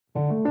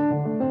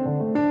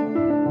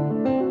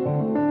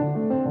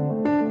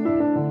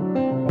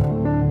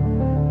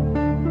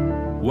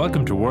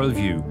Welcome to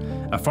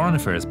Worldview, a foreign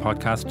affairs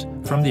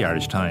podcast from the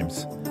Irish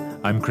Times.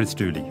 I'm Chris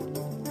Dooley.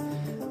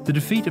 The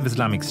defeat of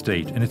Islamic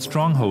State in its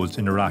strongholds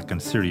in Iraq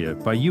and Syria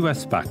by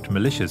US-backed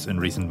militias in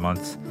recent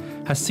months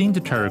has seen the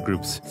terror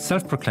group's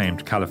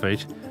self-proclaimed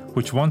caliphate,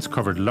 which once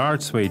covered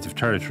large swathes of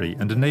territory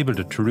and enabled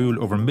it to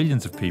rule over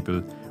millions of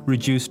people,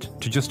 reduced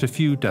to just a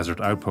few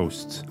desert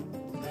outposts.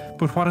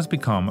 But what has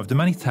become of the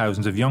many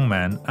thousands of young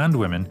men and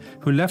women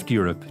who left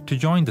Europe to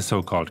join the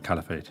so-called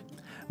caliphate?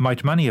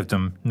 Might many of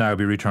them now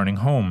be returning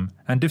home,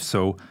 and if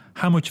so,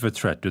 how much of a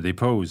threat do they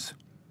pose?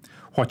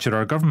 What should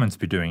our governments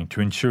be doing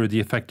to ensure the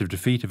effective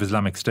defeat of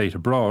Islamic State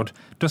abroad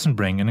doesn't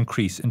bring an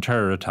increase in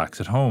terror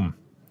attacks at home?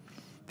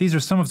 These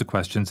are some of the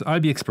questions I'll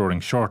be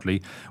exploring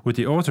shortly with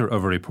the author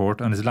of a report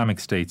on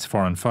Islamic State's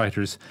foreign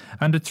fighters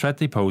and the threat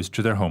they pose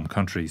to their home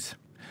countries.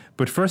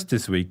 But first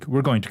this week,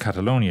 we're going to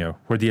Catalonia,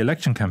 where the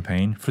election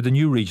campaign for the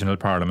new regional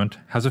parliament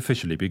has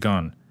officially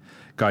begun.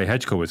 Guy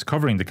Hedgecoe is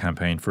covering the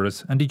campaign for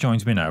us, and he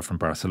joins me now from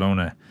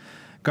Barcelona.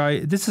 Guy,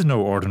 this is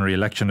no ordinary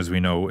election as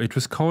we know. It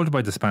was called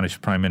by the Spanish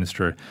Prime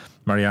Minister,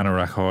 Mariano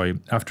Rajoy,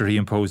 after he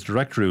imposed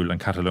direct rule on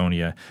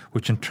Catalonia,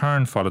 which in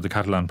turn followed the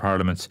Catalan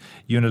Parliament's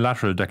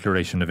unilateral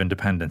declaration of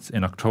independence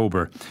in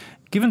October.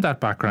 Given that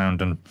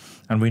background,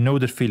 and we know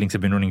that feelings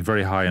have been running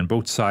very high on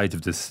both sides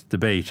of this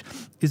debate,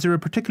 is there a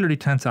particularly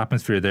tense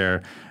atmosphere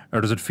there, or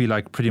does it feel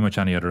like pretty much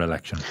any other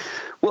election?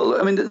 Well,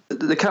 I mean,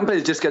 the campaign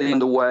is just getting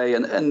underway,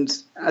 and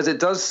as it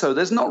does so,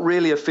 there's not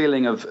really a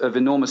feeling of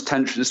enormous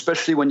tension,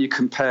 especially when you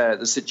compare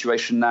the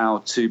situation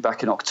now to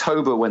back in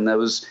October when there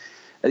was,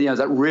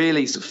 that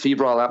really sort of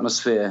febrile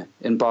atmosphere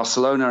in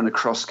Barcelona and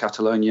across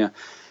Catalonia.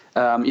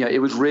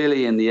 It was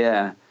really in the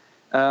air.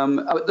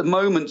 At the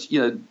moment,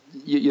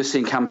 you're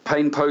seeing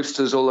campaign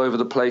posters all over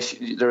the place.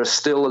 There are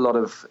still a lot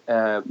of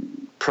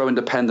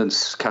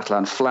pro-independence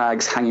Catalan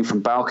flags hanging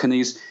from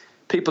balconies.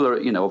 People are,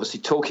 obviously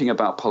talking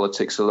about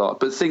politics a lot,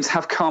 but things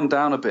have calmed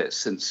down a bit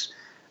since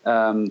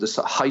the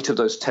sort of height of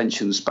those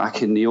tensions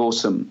back in the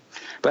autumn.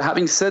 But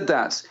having said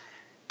that,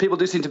 people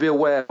do seem to be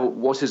aware of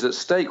what is at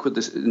stake with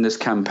in this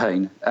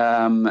campaign.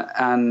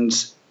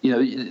 There's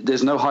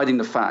no hiding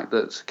the fact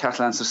that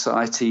Catalan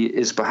society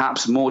is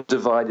perhaps more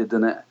divided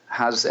than it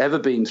has ever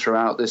been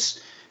throughout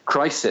this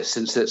crisis,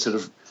 since it sort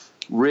of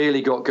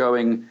really got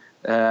going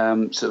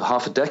sort of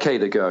half a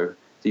decade ago,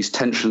 these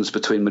tensions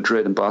between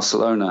Madrid and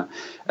Barcelona.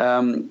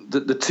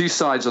 The two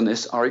sides on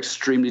this are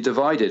extremely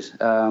divided,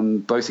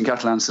 both in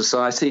Catalan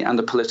society and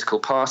the political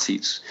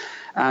parties.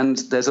 And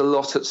there's a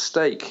lot at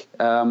stake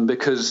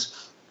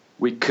because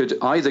we could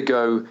either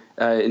go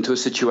into a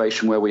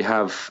situation where we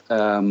have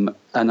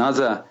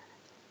another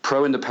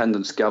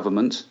pro-independence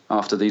government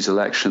after these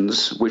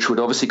elections, which would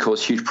obviously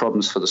cause huge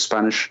problems for the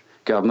Spanish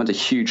government, a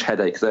huge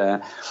headache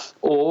there,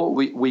 or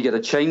we get a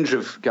change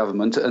of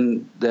government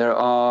and there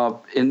are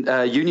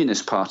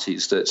unionist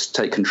parties that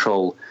take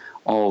control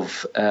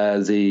of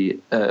the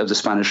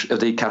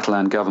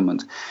Catalan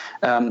government.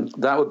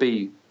 That would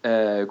be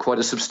quite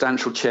a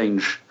substantial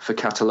change for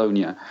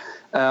Catalonia,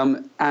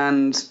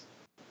 and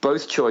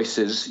both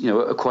choices,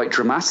 are quite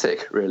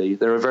dramatic, really.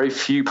 There are very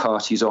few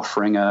parties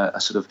offering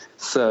a sort of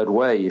third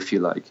way, if you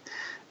like.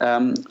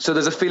 So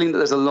there's a feeling that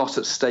there's a lot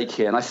at stake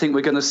here. And I think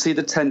we're going to see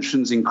the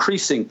tensions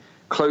increasing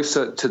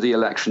closer to the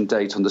election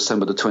date on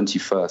December the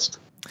 21st.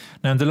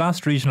 Now, in the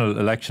last regional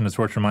election, it's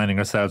worth reminding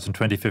ourselves, in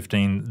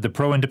 2015, the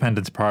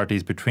pro-independence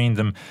parties between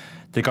them,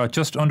 they got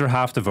just under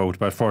half the vote,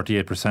 about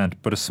 48%,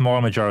 but a small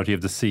majority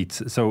of the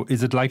seats. So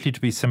is it likely to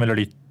be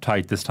similarly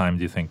tight this time,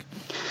 do you think?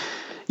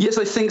 Yes,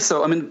 I think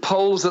so. I mean,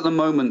 polls at the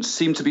moment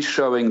seem to be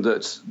showing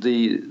that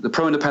the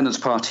pro-independence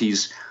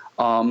parties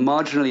are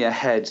marginally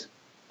ahead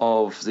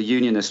of the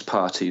unionist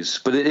parties,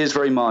 but it is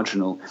very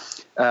marginal.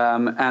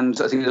 And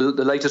I think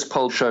the latest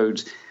poll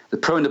showed the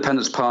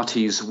pro-independence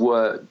parties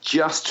were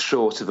just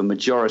short of a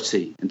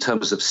majority in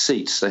terms of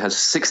seats. They had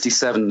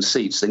 67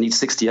 seats. They need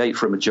 68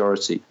 for a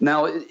majority.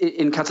 Now,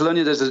 in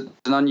Catalonia, there's an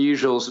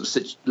unusual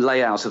sort of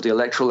layout of the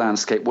electoral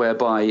landscape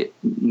whereby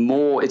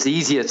it's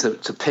easier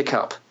to pick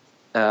up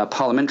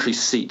parliamentary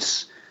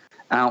seats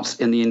out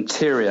in the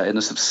interior, in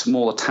the sort of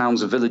smaller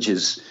towns and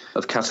villages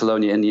of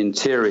Catalonia in the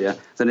interior,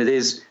 than it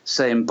is,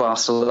 say, in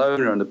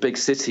Barcelona and the big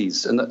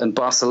cities. And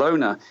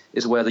Barcelona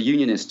is where the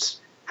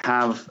unionists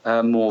have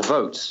more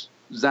votes.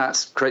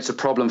 That creates a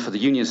problem for the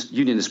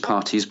unionist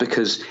parties,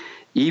 because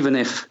even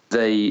if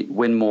they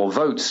win more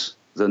votes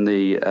than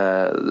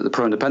the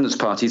pro-independence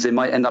parties, they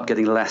might end up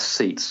getting less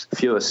seats,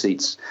 fewer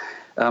seats.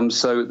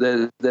 So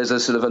there's a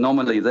sort of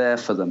anomaly there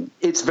for them.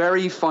 It's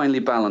very finely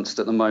balanced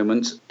at the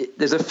moment.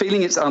 There's a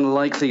feeling it's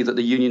unlikely that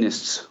the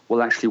unionists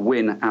will actually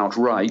win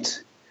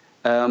outright.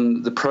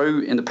 The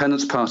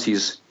pro-independence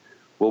parties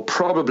will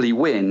probably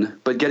win,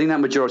 but getting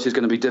that majority is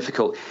going to be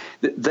difficult.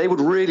 They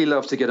would really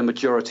love to get a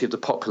majority of the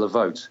popular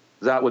vote.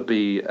 That would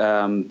be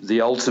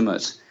the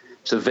ultimate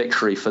sort of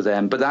victory for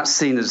them. But that's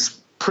seen as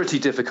pretty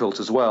difficult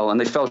as well. And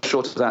they fell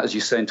short of that, as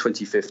you say, in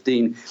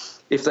 2015.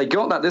 If they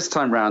got that this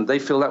time round, they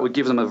feel that would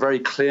give them a very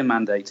clear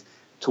mandate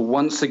to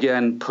once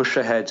again push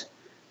ahead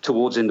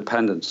towards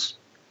independence.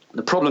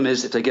 The problem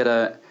is if they get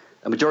a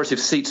a majority of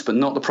seats, but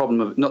not the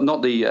problem of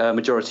not the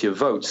majority of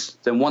votes,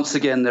 then once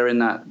again they're in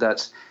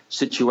that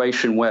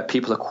situation where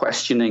people are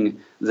questioning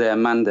their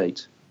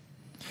mandate.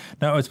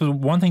 Now, I suppose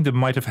one thing that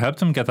might have helped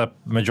them get that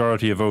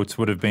majority of votes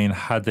would have been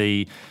had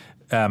they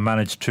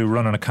managed to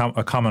run on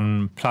a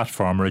common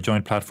platform or a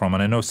joint platform.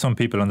 And I know some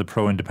people on the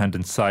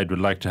pro-independence side would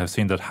like to have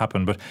seen that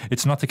happen, but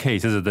it's not the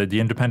case, is it? The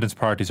independence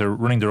parties are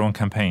running their own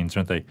campaigns,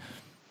 aren't they?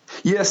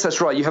 Yes, that's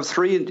right. You have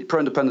three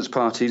pro-independence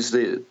parties.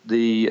 The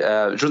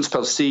Junts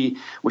pel Sí,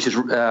 which is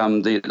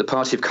the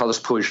party of Carles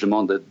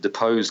Puigdemont, the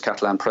deposed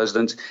Catalan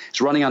president,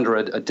 is running under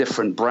a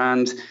different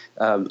brand,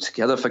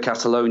 Together for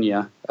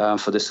Catalonia,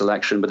 for this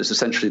election, but it's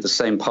essentially the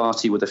same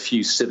party with a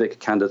few civic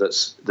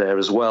candidates there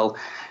as well.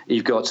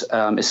 You've got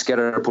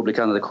Esquerra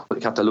Republicana de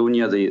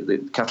Catalunya, the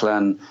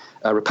Catalan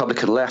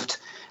Republican left,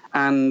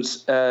 and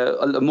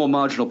a more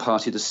marginal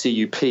party, the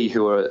CUP,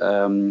 who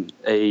are an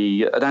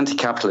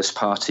anti-capitalist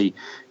party,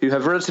 who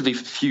have relatively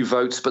few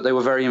votes, but they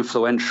were very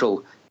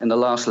influential in the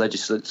last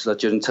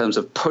legislature in terms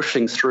of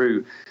pushing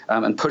through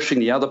and pushing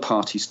the other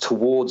parties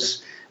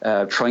towards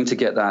trying to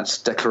get that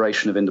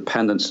declaration of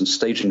independence and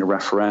staging a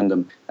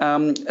referendum.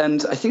 And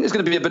I think there's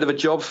going to be a bit of a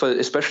job,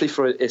 especially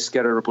for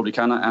Esquerra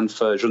Republicana and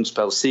for Junts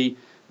pel Sí,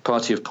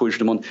 party of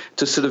Puigdemont,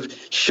 to sort of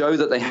show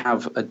that they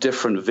have a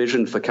different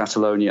vision for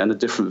Catalonia and a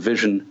different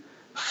vision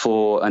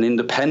for an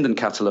independent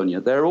Catalonia.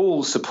 They're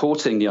all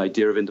supporting the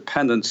idea of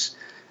independence.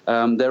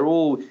 They're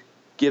all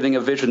giving a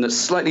vision that's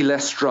slightly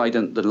less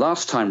strident than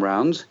last time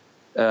round.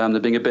 They're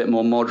being a bit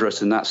more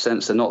moderate in that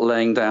sense. They're not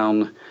laying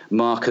down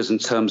markers in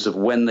terms of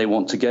when they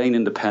want to gain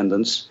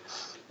independence.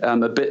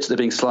 They're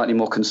being slightly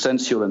more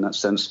consensual in that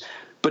sense.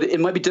 But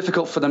it might be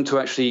difficult for them to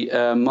actually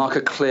mark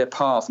a clear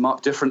path,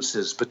 mark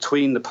differences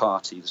between the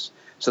parties.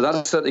 So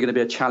that's certainly going to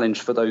be a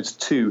challenge for those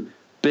two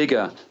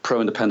bigger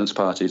pro-independence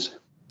parties.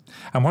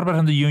 And what about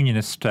on the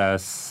unionist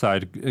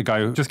side,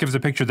 Guy? Just give us a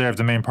picture there of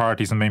the main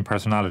parties and main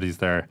personalities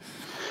there.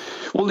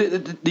 Well,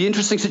 the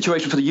interesting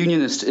situation for the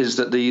Unionists is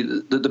that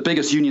the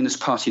biggest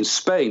unionist party in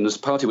Spain, the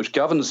party which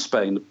governs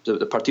Spain,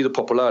 the Partido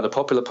Popular, the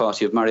Popular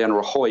Party of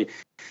Mariano Rajoy,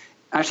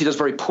 actually does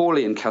very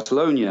poorly in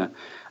Catalonia.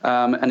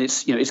 And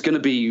it's going to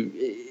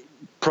be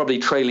probably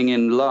trailing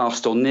in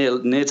last or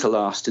near to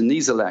last in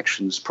these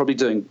elections, probably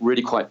doing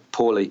really quite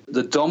poorly.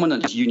 The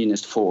dominant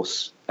unionist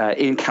force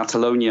in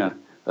Catalonia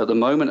at the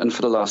moment and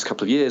for the last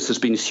couple of years has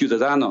been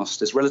Ciudadanos,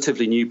 this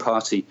relatively new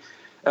party,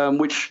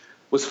 which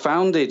was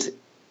founded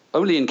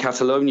only in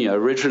Catalonia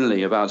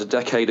originally about a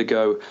decade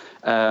ago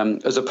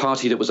as a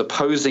party that was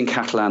opposing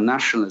Catalan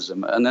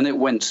nationalism. And then it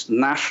went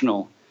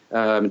national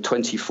in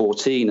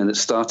 2014, and it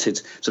started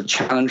sort of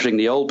challenging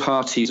the old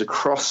parties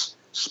across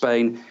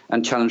Spain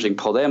and challenging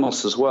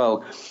Podemos as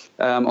well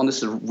on this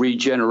sort of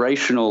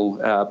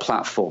regenerational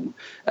platform.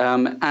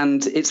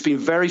 And it's been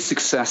very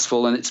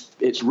successful, and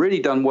it's really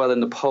done well in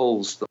the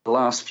polls the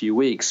last few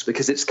weeks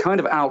because it's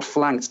kind of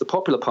outflanked the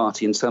Popular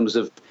Party in terms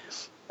of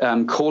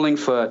calling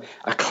for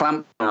a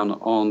clampdown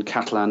on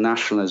Catalan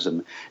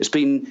nationalism. It's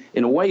been,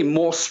 in a way,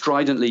 more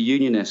stridently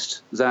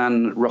unionist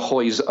than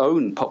Rajoy's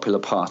own Popular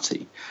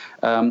Party.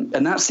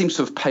 And that seems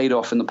to have paid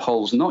off in the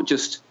polls, not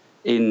just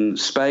in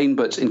Spain,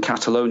 but in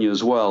Catalonia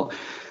as well.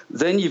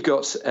 Then you've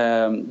got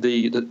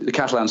the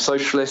Catalan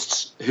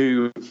socialists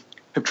who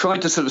have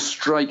tried to sort of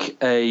strike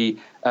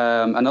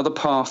another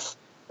path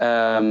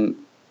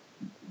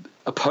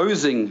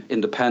opposing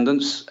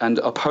independence and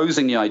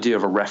opposing the idea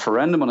of a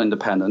referendum on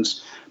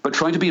independence, but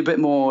trying to be a bit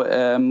more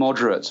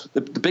moderate.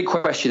 The big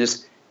question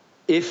is,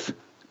 if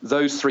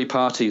those three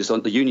parties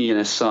on the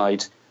unionist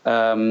side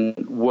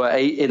were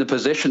in a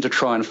position to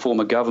try and form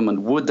a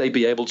government, would they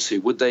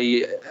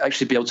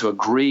actually be able to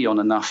agree on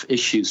enough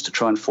issues to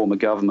try and form a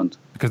government?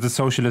 Because the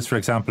socialists, for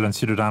example, and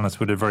Ciudadanos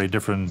would have very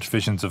different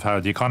visions of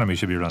how the economy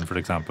should be run, for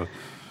example.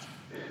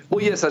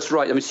 Well, yes, that's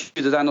right. I mean,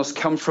 Ciudadanos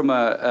come from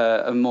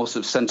a more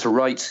sort of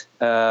centre-right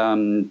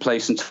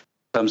place in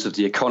terms of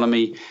the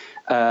economy,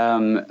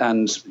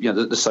 and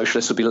the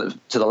socialists would be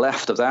to the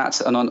left of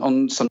that, and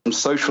on some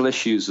social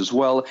issues as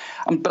well.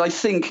 But I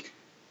think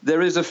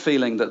there is a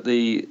feeling that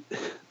the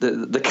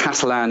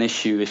Catalan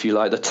issue, if you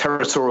like, the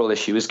territorial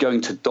issue, is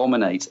going to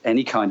dominate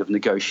any kind of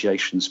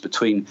negotiations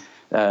between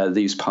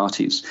these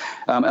parties.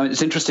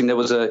 It's interesting, there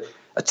was a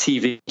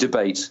TV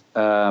debate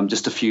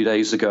just a few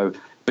days ago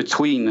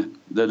between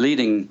the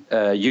leading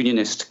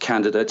unionist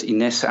candidate,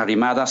 Inés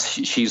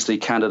Arrimadas, she's the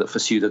candidate for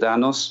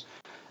Ciudadanos,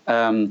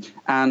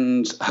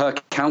 and her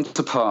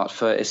counterpart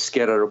for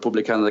Esquerra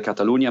Republicana de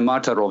Catalunya,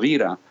 Marta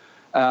Rovira.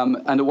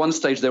 And at one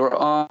stage they were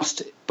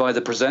asked by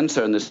the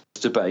presenter in this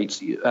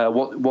debate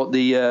what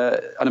the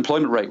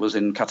unemployment rate was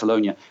in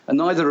Catalonia, and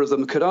neither of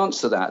them could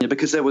answer that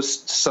because they were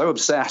so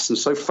obsessed and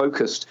so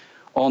focused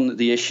on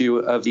the issue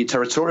of the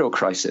territorial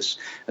crisis,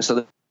 so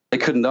that they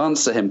couldn't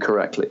answer him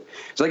correctly.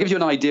 So that gives you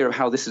an idea of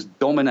how this has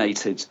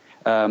dominated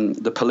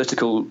the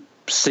political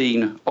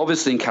scene,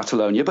 obviously in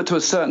Catalonia, but to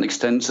a certain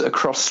extent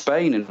across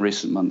Spain in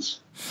recent months.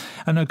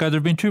 And there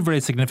have been two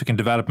very significant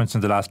developments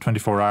in the last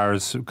 24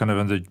 hours, kind of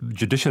on the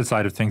judicial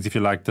side of things, if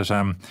you like, that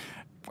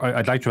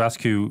I'd like to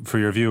ask you for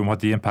your view on what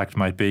the impact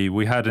might be.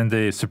 We had in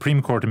the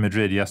Supreme Court in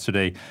Madrid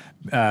yesterday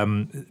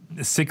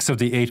 6 of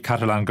the 8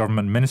 Catalan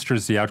government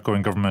ministers, the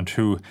outgoing government,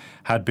 who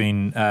had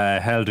been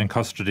held in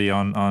custody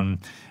on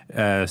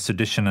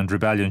sedition and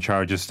rebellion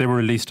charges. They were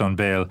released on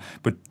bail,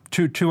 but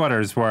two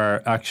others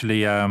were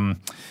actually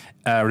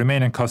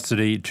remain in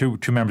custody, two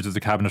members of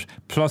the cabinet,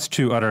 plus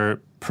 2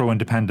 other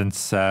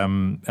pro-independence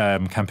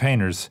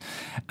campaigners.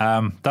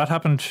 That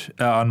happened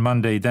on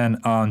Monday. Then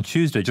on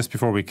Tuesday, just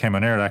before we came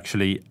on air,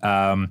 actually,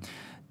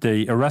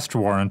 the arrest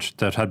warrant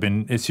that had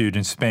been issued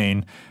in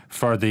Spain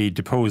for the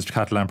deposed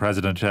Catalan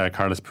president,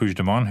 Carles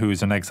Puigdemont, who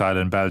is in exile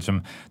in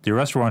Belgium, the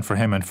arrest warrant for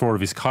him and 4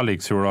 of his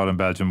colleagues who were all in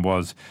Belgium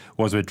was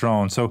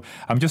withdrawn. So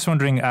I'm just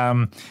wondering,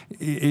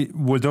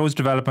 will those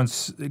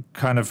developments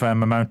kind of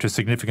amount to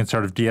significant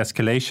sort of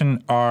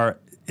de-escalation, or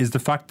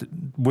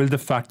will the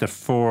fact that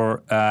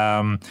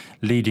 4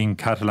 leading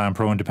Catalan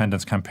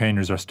pro-independence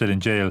campaigners are still in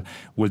jail,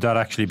 will that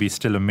actually be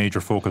still a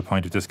major focal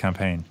point of this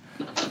campaign?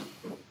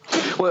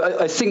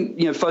 Well, I think,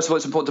 first of all,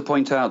 it's important to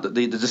point out that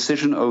the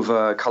decision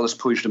over Carles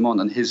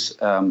Puigdemont and his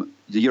the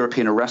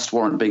European arrest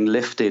warrant being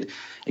lifted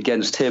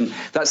against him,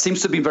 that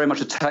seems to be very much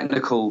a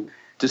technical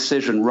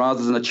decision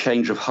rather than a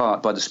change of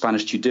heart by the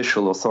Spanish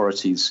judicial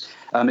authorities.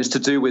 It's to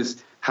do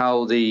with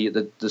how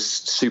the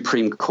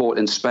Supreme Court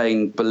in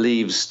Spain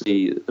believes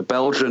the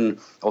Belgian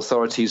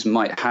authorities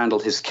might handle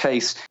his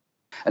case,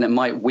 and it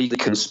might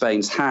weaken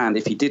Spain's hand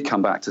if he did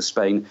come back to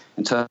Spain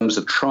in terms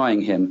of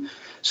trying him.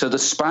 So the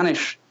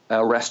Spanish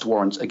arrest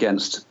warrant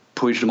against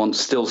Puigdemont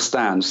still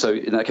stands. So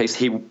in that case,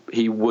 he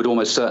would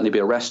almost certainly be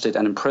arrested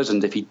and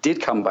imprisoned if he did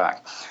come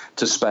back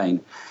to Spain.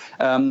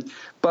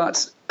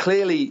 But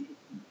clearly,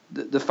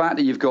 the fact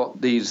that you've got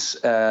these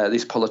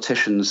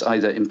politicians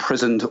either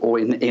imprisoned or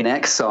in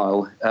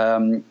exile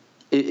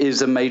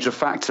is a major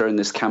factor in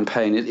this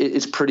campaign.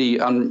 It's pretty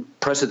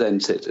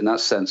unprecedented in that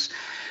sense.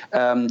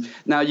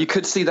 Now, you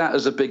could see that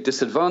as a big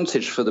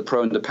disadvantage for the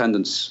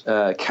pro-independence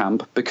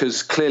camp,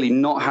 because clearly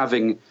not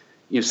having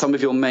some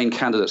of your main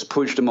candidates,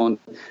 Puigdemont,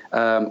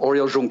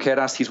 Oriol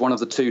Junqueras, he's one of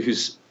the 2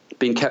 who's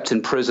been kept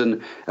in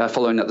prison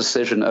following that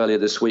decision earlier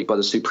this week by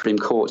the Supreme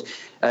Court.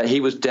 He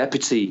was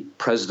deputy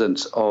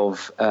president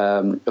of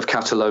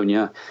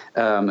Catalonia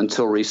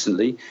until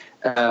recently,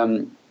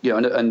 and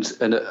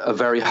a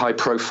very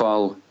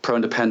high-profile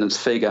pro-independence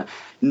figure.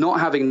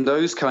 Not having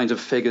those kinds of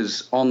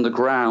figures on the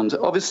ground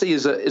obviously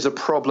is a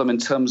problem in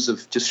terms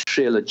of just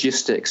sheer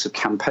logistics of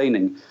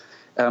campaigning.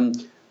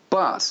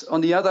 But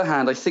on the other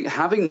hand, I think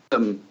having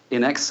them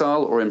in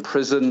exile or in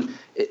prison,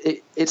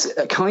 it's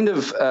a kind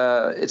of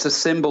it's a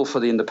symbol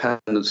for the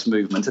independence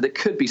movement, and it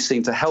could be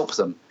seen to help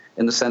them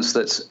in the sense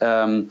that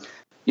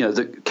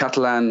the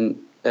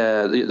Catalan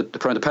the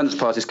pro-independence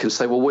parties can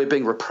say, well, we're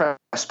being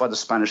repressed by the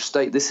Spanish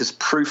state. This is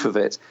proof of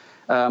it,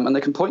 and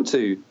they can point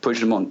to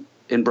Puigdemont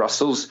in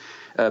Brussels.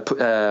 And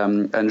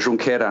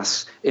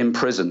Junqueras in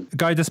prison.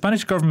 Guy, the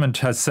Spanish government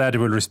has said it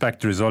will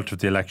respect the result of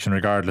the election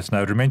regardless.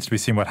 Now, it remains to be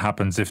seen what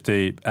happens if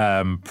the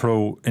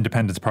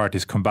pro-independence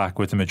parties come back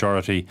with a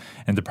majority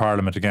in the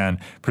parliament again.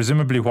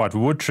 Presumably what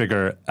would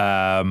trigger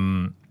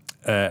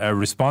a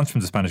response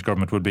from the Spanish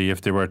government would be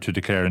if they were to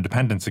declare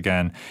independence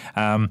again.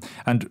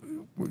 And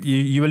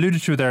you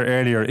alluded to there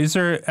earlier. Is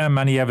there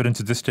any evidence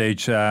at this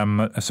stage?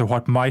 So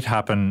what might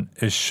happen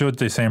is, should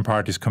the same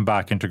parties come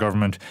back into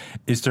government,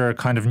 is there a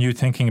kind of new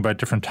thinking about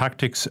different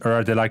tactics, or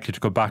are they likely to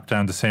go back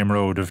down the same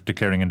road of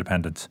declaring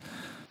independence?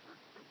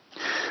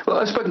 Well,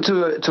 I've spoken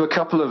to a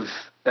couple of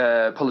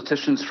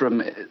politicians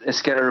from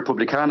Esquerra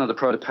Republicana, the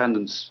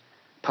pro-independence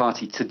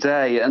party,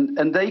 today,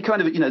 and they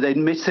kind of, they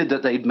admitted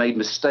that they'd made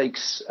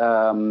mistakes,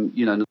 in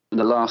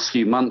the last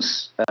few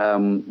months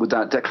with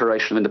that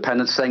declaration of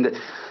independence, saying that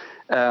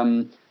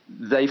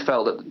they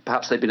felt that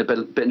perhaps they'd been a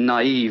bit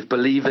naive,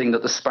 believing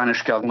that the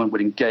Spanish government would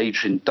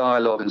engage in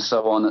dialogue and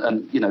so on.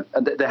 And,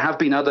 and there have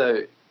been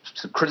other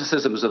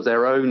criticisms of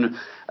their own,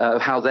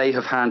 how they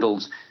have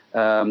handled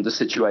the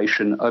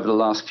situation over the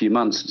last few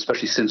months,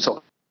 especially since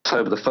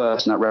October the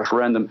 1st and that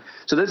referendum.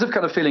 So there's a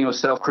kind of feeling of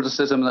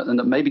self-criticism and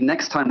that maybe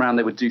next time around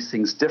they would do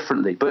things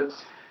differently. But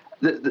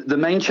the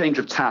main change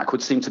of tack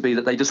would seem to be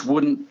that they just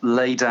wouldn't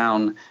lay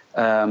down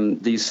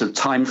these sort of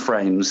time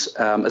frames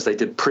as they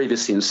did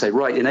previously and say,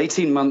 right, in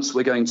 18 months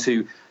we're going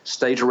to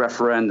stage a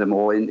referendum,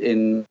 or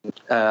in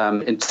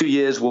 2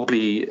 years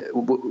we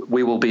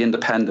will be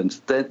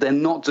independent. They're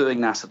not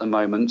doing that at the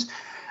moment.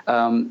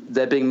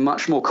 They're being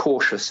much more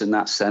cautious in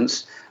that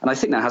sense, and I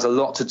think that has a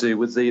lot to do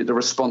with the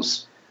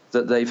response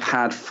that they've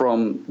had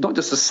from not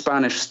just the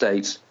Spanish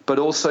state, but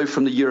also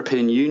from the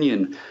European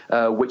Union,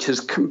 which has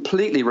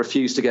completely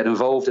refused to get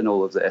involved in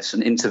all of this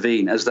and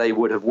intervene as they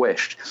would have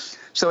wished.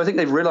 So I think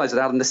they've realized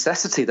that out of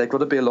necessity, they've got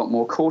to be a lot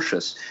more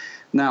cautious.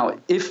 Now,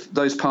 if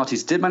those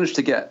parties did manage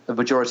to get a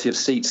majority of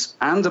seats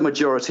and a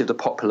majority of the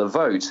popular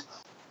vote,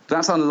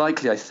 that's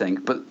unlikely, I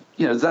think. But,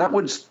 that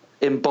would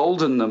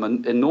embolden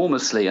them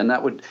enormously, and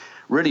that would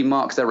really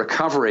mark their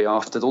recovery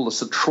after all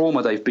the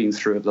trauma they've been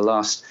through over the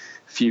last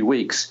few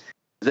weeks.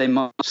 they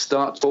might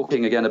start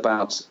talking again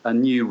about a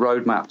new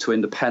roadmap to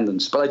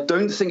independence. But I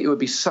don't think it would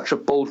be such a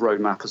bold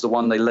roadmap as the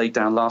one they laid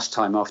down last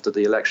time after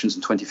the elections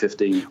in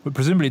 2015. Well,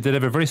 presumably they'd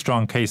have a very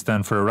strong case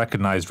then for a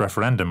recognised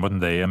referendum,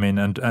 wouldn't they? I mean,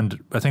 and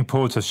I think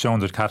polls have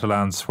shown that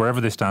Catalans, wherever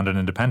they stand on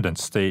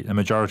independence, a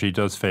majority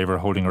does favour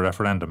holding a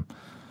referendum.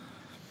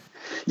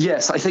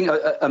 Yes, I think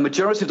a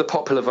majority of the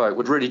popular vote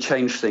would really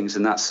change things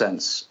in that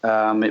sense.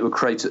 It would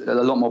create a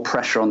lot more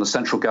pressure on the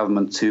central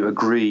government to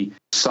agree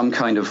some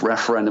kind of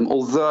referendum,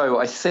 although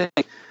I think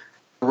the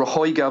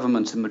Rajoy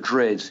government in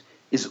Madrid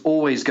is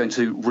always going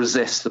to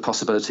resist the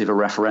possibility of a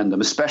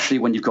referendum, especially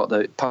when you've got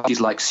the parties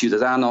like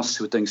Ciudadanos,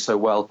 who are doing so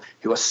well,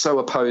 who are so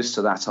opposed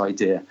to that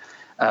idea.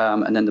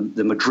 And then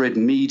the Madrid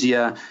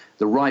media,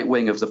 the right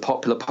wing of the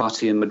Popular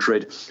Party in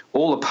Madrid,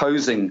 all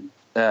opposing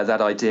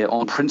that idea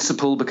on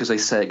principle because they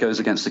say it goes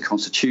against the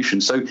constitution.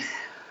 So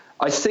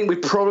I think we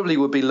probably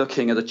would be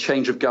looking at a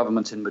change of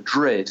government in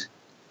Madrid,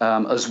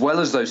 as well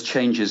as those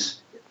changes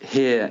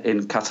here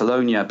in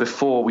Catalonia,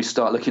 before we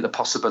start looking at the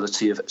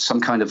possibility of some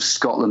kind of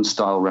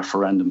Scotland-style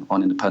referendum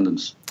on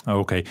independence.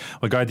 OK.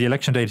 Well, Guy, the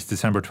election date is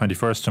December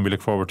 21st, and we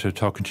look forward to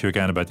talking to you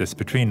again about this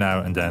between now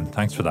and then.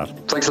 Thanks for that.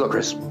 Thanks a lot,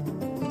 Chris.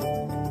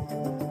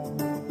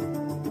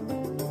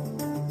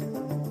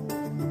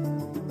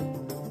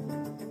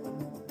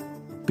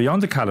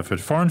 Beyond the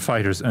Caliphate, Foreign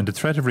Fighters and the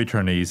Threat of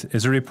Returnees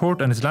is a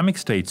report on Islamic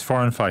State's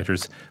foreign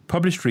fighters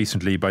published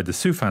recently by the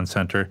Soufan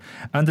Centre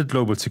and the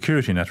Global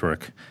Security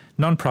Network,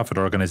 non-profit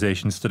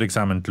organisations that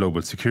examine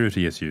global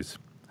security issues.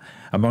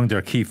 Among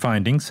their key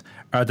findings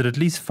are that at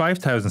least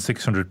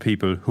 5,600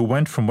 people who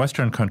went from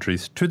Western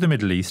countries to the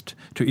Middle East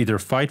to either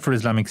fight for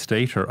Islamic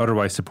State or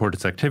otherwise support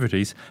its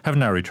activities have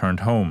now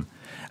returned home,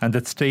 and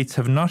that states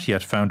have not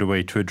yet found a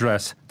way to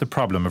address the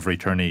problem of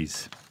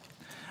returnees.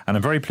 And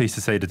I'm very pleased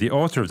to say that the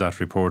author of that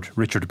report,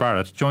 Richard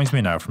Barrett, joins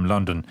me now from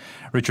London.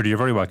 Richard, you're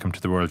very welcome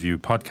to the Worldview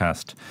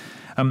podcast.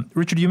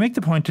 Richard, you make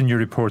the point in your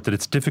report that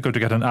it's difficult to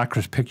get an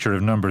accurate picture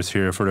of numbers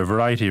here for a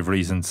variety of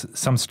reasons.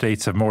 Some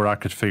states have more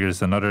accurate figures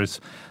than others.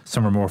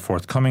 Some are more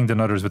forthcoming than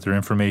others with their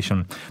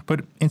information.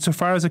 But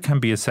insofar as it can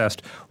be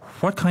assessed,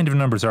 what kind of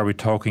numbers are we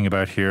talking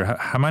about here?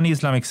 How many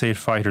Islamic State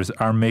fighters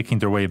are making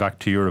their way back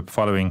to Europe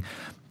following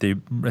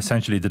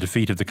essentially the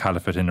defeat of the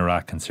Caliphate in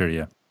Iraq and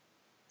Syria?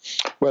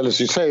 Well, as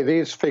you say,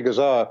 these figures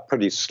are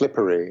pretty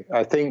slippery.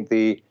 I think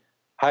the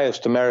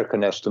highest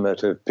American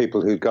estimate of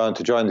people who'd gone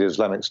to join the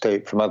Islamic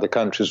State from other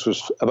countries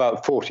was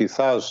about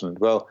 40,000.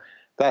 Well,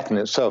 that in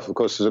itself, of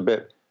course, is a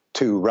bit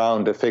too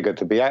round a figure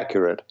to be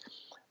accurate.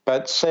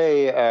 But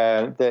say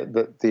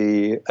that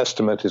the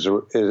estimate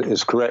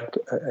is correct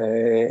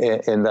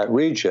in that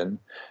region,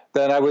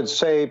 then I would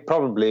say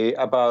probably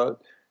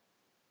about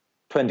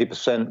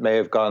 20% may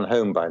have gone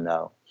home by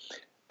now.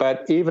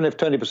 But even if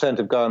 20%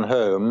 have gone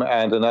home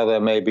and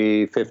another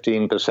maybe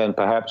 15%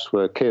 perhaps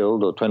were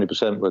killed or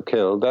 20% were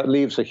killed, that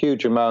leaves a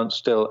huge amount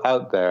still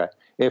out there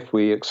if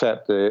we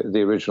accept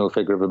the original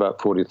figure of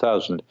about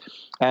 40,000.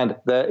 And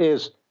there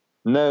is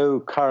no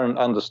current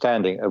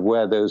understanding of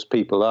where those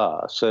people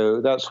are.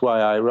 So that's why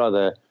I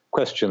rather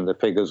question the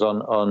figures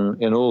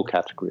in all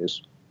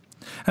categories.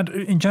 And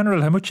in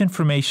general, how much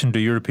information do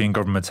European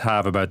governments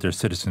have about their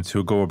citizens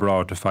who go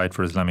abroad to fight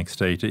for Islamic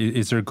State?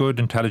 Is there good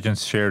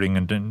intelligence sharing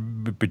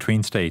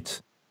between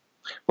states?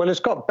 Well, it's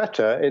got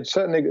better. It's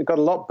certainly got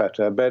a lot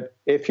better. But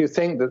if you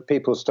think that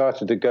people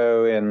started to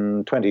go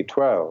in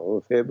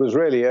 2012, it was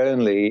really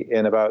only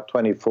in about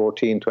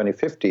 2014,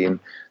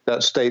 2015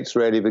 that states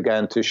really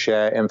began to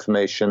share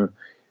information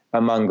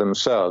among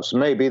themselves.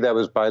 Maybe there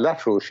was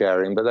bilateral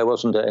sharing, but there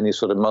wasn't any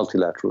sort of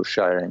multilateral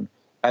sharing.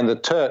 And the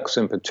Turks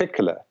in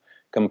particular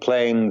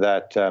complained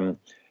that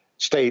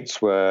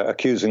states were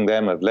accusing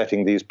them of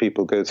letting these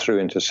people go through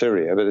into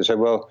Syria. But they said,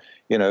 well,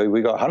 you know,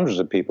 we got hundreds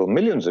of people,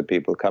 millions of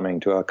people coming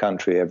to our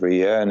country every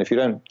year. And if you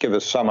don't give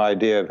us some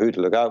idea of who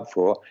to look out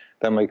for,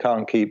 then we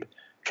can't keep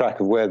track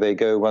of where they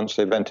go once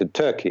they've entered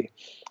Turkey.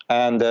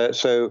 And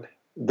so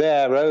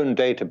their own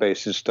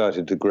databases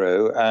started to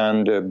grow.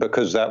 And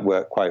because that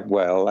worked quite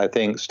well, I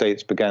think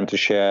states began to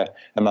share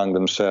among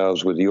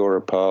themselves with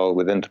Europol,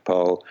 with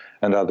Interpol,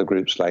 and other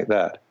groups like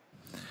that.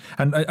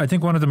 And I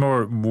think one of the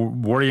more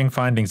worrying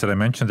findings that I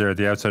mentioned there at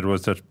the outset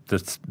was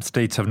that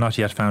states have not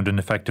yet found an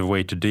effective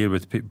way to deal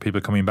with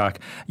people coming back.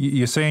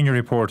 You say in your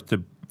report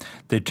that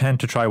they tend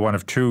to try one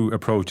of two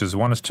approaches.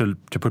 One is to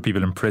put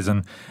people in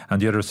prison,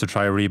 and the other is to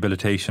try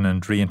rehabilitation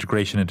and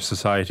reintegration into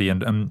society.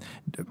 And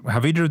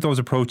have either of those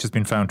approaches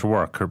been found to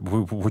work, or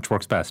which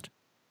works best?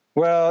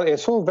 Well,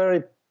 it's all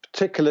very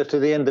particular to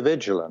the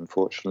individual,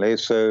 unfortunately.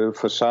 So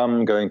for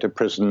some, going to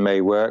prison may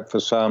work. For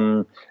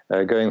some,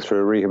 going through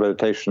a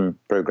rehabilitation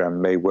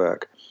program may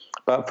work.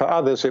 But for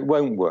others, it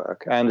won't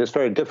work. And it's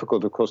very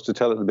difficult, of course, to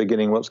tell at the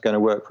beginning what's going to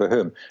work for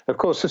whom. Of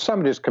course, if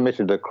somebody's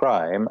committed a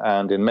crime,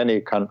 and in many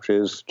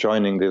countries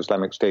joining the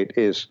Islamic State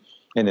is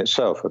in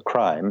itself a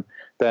crime,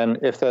 then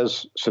if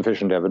there's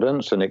sufficient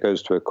evidence and it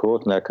goes to a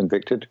court and they're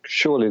convicted,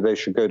 surely they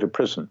should go to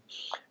prison.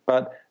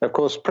 But, of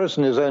course,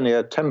 prison is only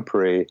a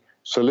temporary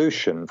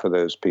solution for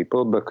those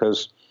people,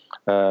 because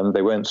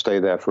They won't stay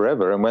there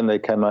forever. And when they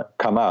come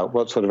out,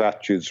 what sort of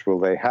attitudes will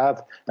they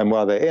have? And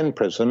while they're in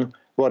prison,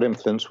 what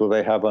influence will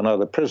they have on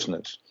other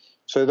prisoners?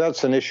 So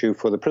that's an issue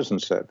for the prison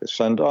service.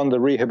 And on the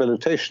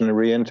rehabilitation and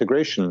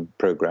reintegration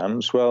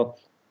programs, well,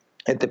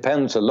 it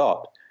depends a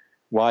lot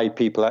why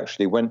people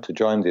actually went to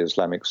join the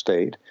Islamic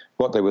State,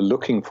 what they were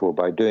looking for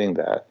by doing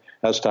that,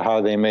 as to how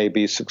they may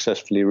be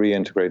successfully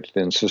reintegrated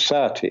in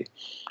society.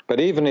 But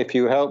even if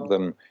you help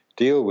them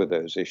deal with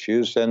those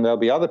issues, then there'll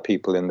be other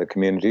people in the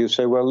community who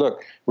say, well,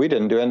 look, we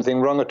didn't do anything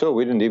wrong at all.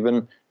 We didn't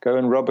even go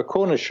and rob a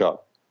corner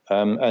shop.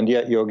 And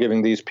yet you're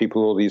giving these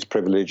people all these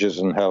privileges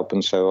and help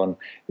and so on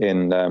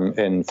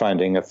in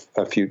finding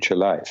a future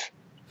life.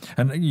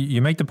 And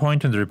you make the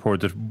point in the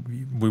report that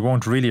we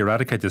won't really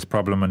eradicate this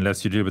problem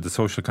unless you deal with the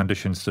social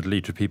conditions that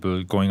lead to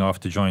people going off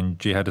to join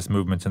jihadist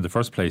movements in the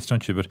first place,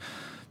 don't you? But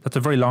that's a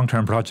very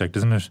long-term project,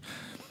 isn't it?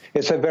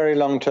 It's a very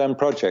long-term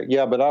project,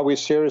 yeah, but are we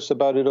serious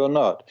about it or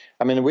not?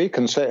 I mean, we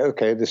can say,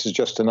 okay, this is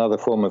just another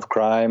form of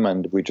crime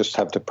and we just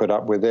have to put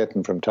up with it,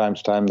 and from time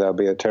to time there'll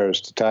be a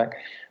terrorist attack.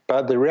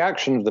 But the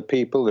reaction of the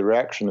people, the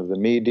reaction of the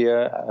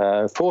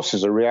media,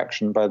 forces a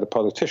reaction by the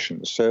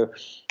politicians. So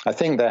I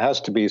think there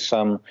has to be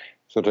some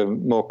sort of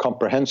more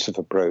comprehensive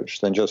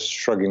approach than just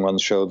shrugging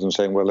one's shoulders and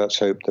saying, well, let's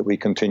hope that we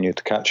continue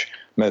to catch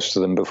most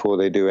of them before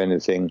they do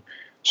anything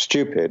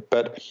stupid.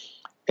 But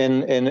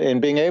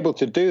in being able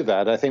to do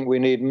that, I think we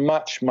need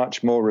much,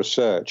 much more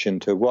research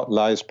into what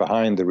lies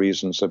behind the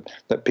reasons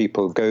that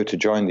people go to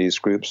join these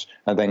groups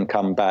and then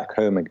come back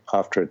home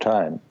after a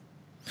time.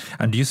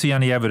 And do you see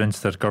any evidence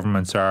that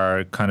governments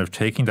are kind of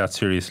taking that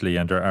seriously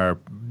and are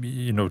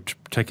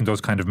taking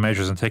those kind of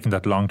measures and taking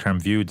that long-term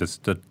view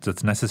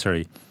that's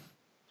necessary?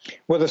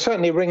 Well, they're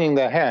certainly wringing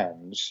their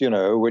hands,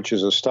 which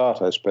is a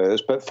start, I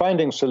suppose. But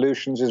finding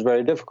solutions is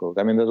very difficult.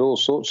 I mean, there's all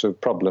sorts of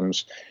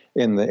problems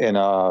in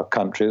our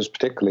countries,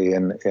 particularly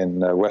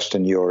in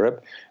Western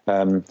Europe.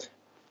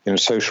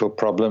 Social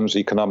problems,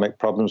 economic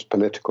problems,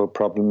 political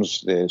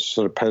problems. There's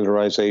sort of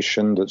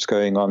polarization that's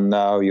going on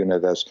now.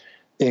 There's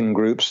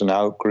in-groups and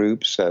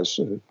out-groups, there's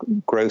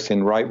growth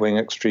in right-wing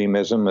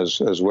extremism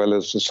as well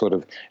as the sort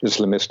of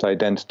Islamist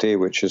identity,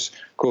 which is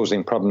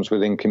causing problems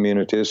within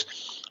communities.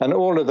 And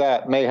all of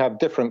that may have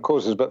different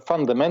causes, but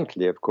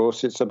fundamentally, of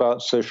course, it's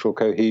about social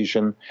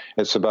cohesion.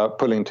 It's about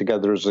pulling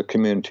together as a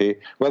community,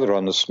 whether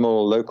on a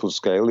small local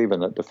scale,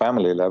 even at the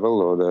family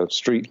level or the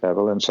street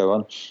level and so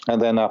on, and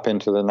then up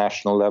into the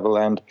national level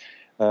and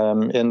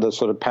in the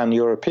sort of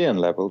pan-European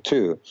level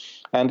too.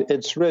 And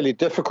it's really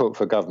difficult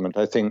for government,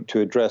 I think, to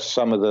address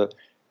some of the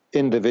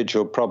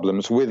individual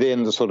problems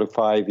within the sort of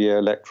 5-year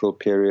electoral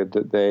period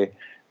that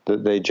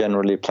they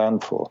generally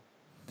plan for.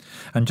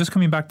 And just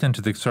coming back then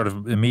to the sort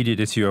of immediate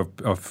issue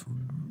of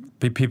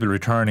people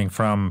returning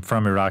from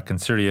Iraq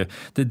and Syria,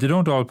 they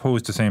don't all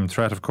pose the same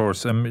threat, of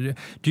course. Do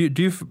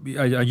you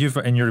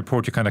in your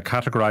report you kind of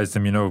categorise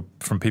them,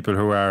 from people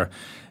who are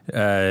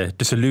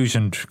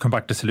come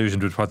back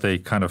disillusioned with what they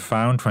kind of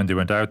found when they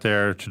went out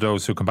there, to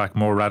those who come back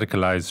more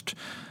radicalised,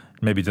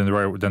 maybe than they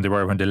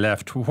were when they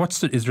left.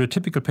 Is there a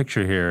typical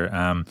picture here,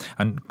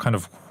 and kind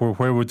of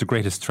where would the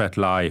greatest threat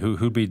lie?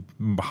 Who'd be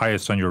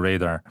highest on your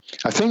radar?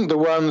 I think the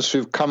ones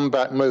who've come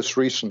back most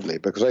recently,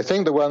 because I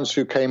think the ones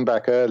who came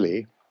back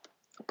early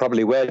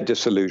probably were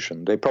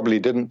disillusioned. They probably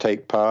didn't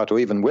take part or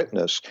even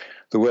witness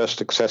the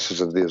worst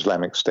excesses of the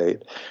Islamic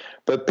State.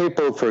 But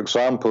people, for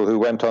example, who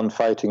went on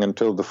fighting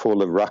until the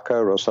fall of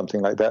Raqqa or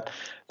something like that,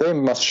 they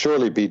must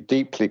surely be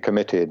deeply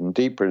committed and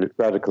deeply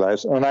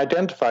radicalized and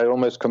identify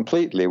almost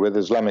completely with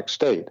Islamic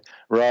State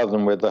rather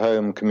than with the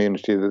home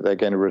community that they're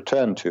going to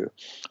return to.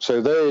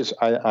 So those,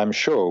 I'm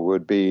sure,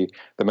 would be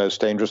the most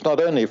dangerous,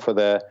 not only for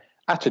their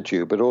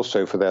attitude, but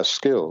also for their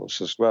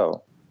skills as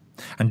well.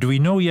 And do we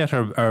know yet,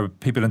 are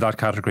people in that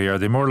category, are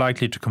they more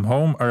likely to come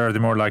home or are they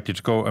more likely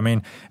to go? I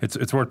mean,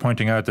 it's worth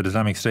pointing out that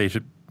Islamic State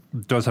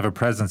does have a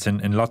presence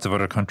in lots of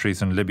other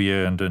countries, in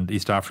Libya and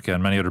East Africa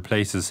and many other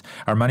places.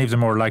 Are many of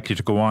them more likely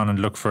to go on and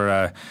look for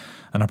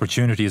an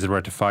opportunity, as it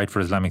were, to fight for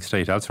Islamic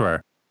State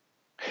elsewhere?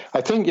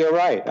 I think you're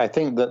right. I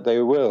think that they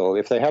will.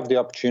 If they have the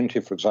opportunity,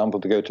 for example,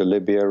 to go to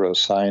Libya or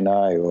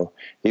Sinai or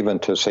even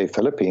to, say,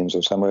 Philippines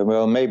or somewhere,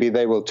 well, maybe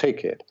they will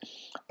take it.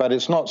 But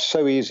it's not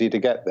so easy to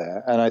get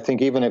there. And I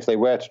think even if they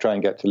were to try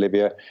and get to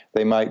Libya,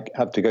 they might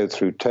have to go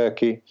through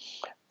Turkey.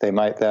 They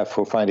might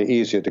therefore find it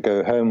easier to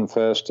go home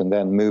first and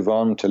then move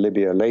on to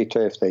Libya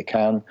later if they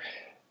can.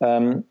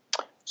 That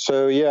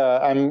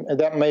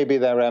may be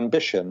their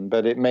ambition,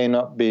 but it may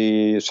not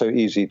be so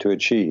easy to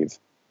achieve.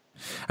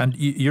 And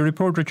your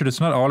report, Richard, it's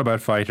not all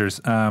about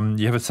fighters.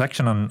 You have a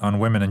section on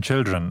women and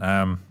children.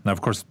 Now, of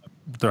course,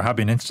 there have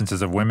been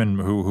instances of women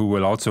who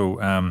will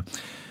also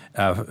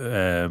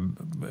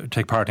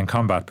take part in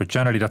combat, but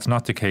generally that's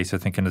not the case, I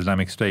think, in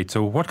Islamic State.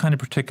 So what kind of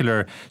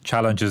particular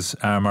challenges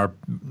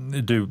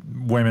do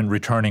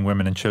returning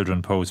women and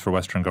children pose for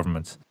Western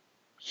governments?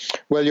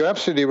 Well, you're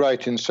absolutely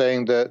right in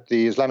saying that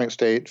the Islamic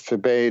State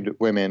forbade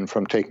women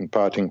from taking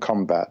part in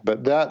combat,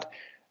 but that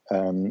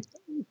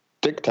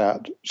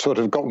diktat sort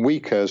of got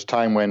weaker as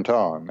time went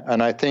on.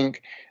 And I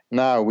think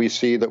now we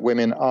see that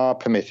women are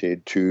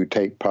permitted to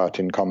take part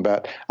in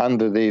combat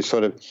under the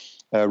sort of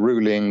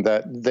ruling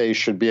that they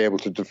should be able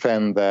to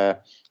defend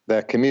their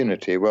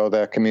community. Well,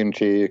 their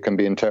community can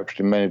be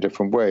interpreted in many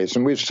different ways.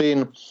 And we've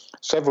seen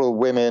several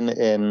women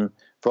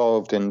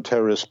involved in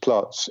terrorist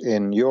plots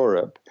in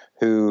Europe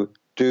who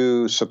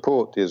do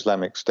support the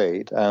Islamic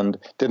State and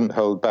didn't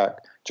hold back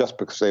just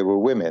because they were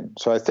women.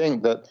 So I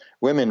think that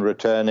women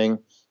returning,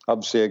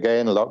 obviously,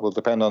 again, a lot will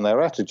depend on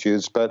their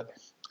attitudes, but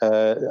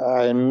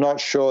I'm not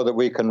sure that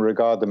we can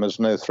regard them as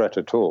no threat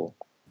at all.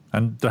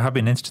 And there have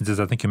been instances,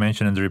 I think you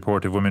mentioned in the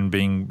report, of women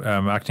being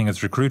acting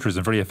as recruiters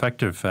and very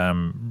effective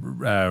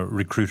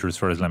recruiters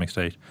for Islamic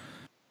State.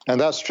 And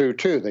that's true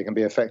too. They can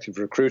be effective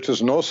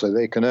recruiters, and also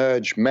they can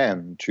urge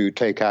men to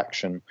take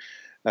action,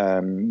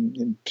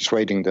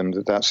 persuading them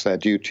that that's their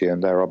duty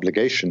and their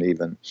obligation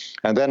even.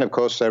 And then, of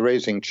course, they're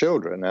raising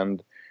children,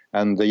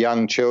 and the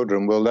young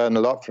children will learn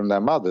a lot from their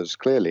mothers,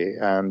 clearly.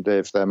 And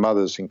if their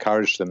mothers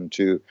encourage them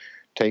to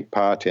take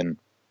part in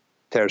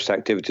terrorist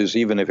activities,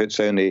 even if it's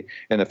only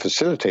in a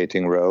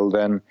facilitating role,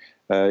 then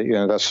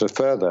that's a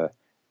further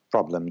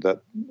problem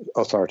that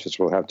authorities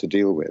will have to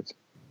deal with.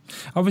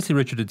 Obviously,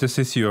 Richard, this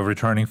issue of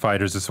returning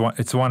fighters,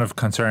 it's one of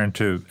concern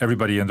to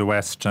everybody in the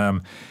West.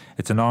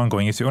 It's an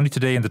ongoing issue. Only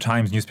today in the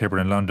Times newspaper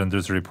in London,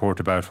 there's a report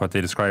about what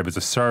they describe as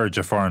a surge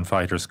of foreign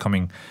fighters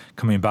coming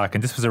back.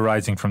 And this was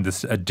arising from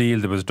a deal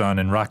that was done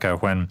in Raqqa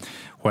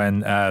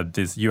when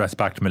these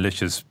US-backed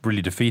militias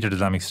really defeated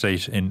Islamic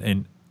State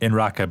in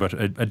Raqqa. But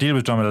a deal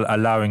was done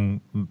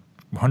allowing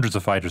hundreds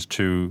of fighters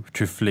to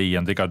flee,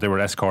 and they were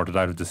escorted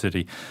out of the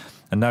city.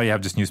 And now you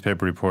have this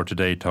newspaper report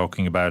today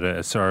talking about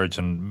a surge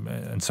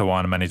and so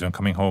on, and many of them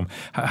coming home.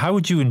 How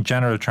would you, in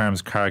general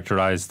terms,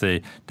 characterise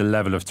the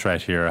level of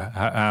threat here?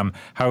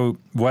 How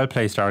well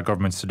placed are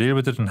governments to deal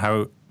with it, and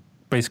how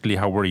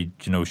worried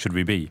should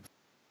we be?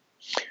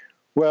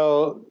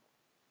 Well,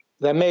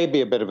 there may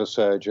be a bit of a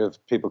surge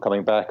of people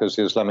coming back as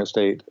the Islamic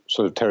State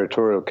sort of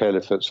territorial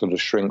caliphate sort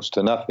of shrinks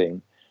to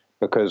nothing,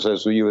 because,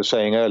 as you were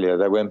saying earlier,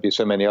 there won't be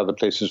so many other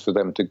places for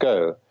them to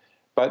go.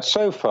 But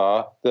so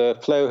far, the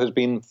flow has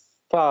been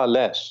far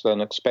less than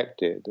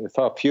expected.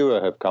 Far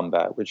fewer have come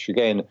back, which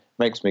again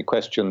makes me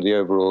question the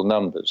overall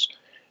numbers.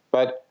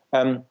 But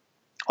on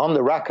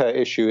the Raqqa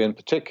issue in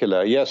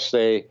particular, yes,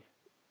 they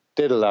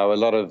did allow a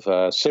lot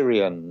of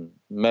Syrian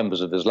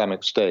members of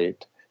Islamic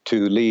State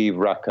to leave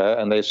Raqqa,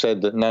 and they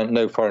said that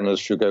no foreigners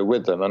should go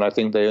with them. And I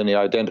think they only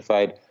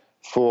identified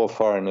 4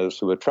 foreigners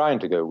who were trying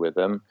to go with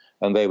them,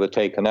 and they were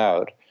taken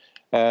out.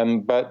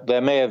 But there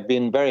may have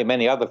been very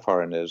many other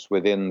foreigners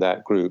within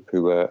that group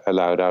who were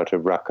allowed out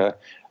of Raqqa.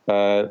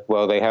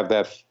 They have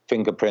their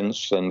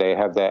fingerprints and they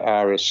have their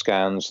iris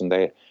scans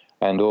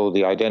and all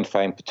the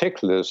identifying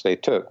particulars they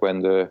took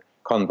when the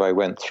convoy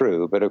went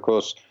through. But of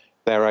course,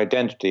 their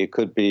identity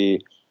could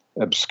be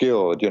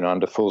obscured,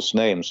 under false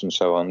names and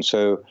so on.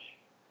 So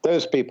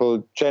those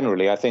people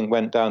generally, I think,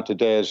 went down to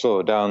Deir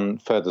ez-Zor, down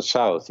further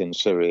south in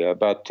Syria.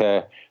 But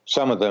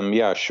some of them,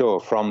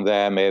 from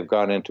there may have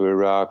gone into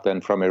Iraq,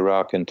 then from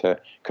Iraq into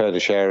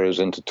Kurdish areas,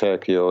 into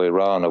Turkey or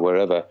Iran or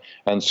wherever.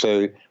 And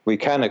so we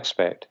can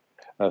expect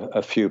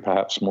a few,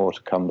 perhaps more,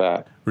 to come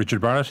back.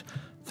 Richard Barrett,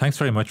 thanks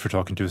very much for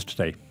talking to us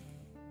today.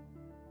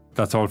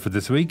 That's all for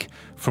this week.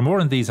 For more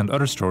on these and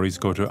other stories,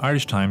 go to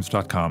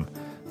irishtimes.com.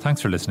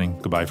 Thanks for listening.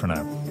 Goodbye for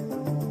now.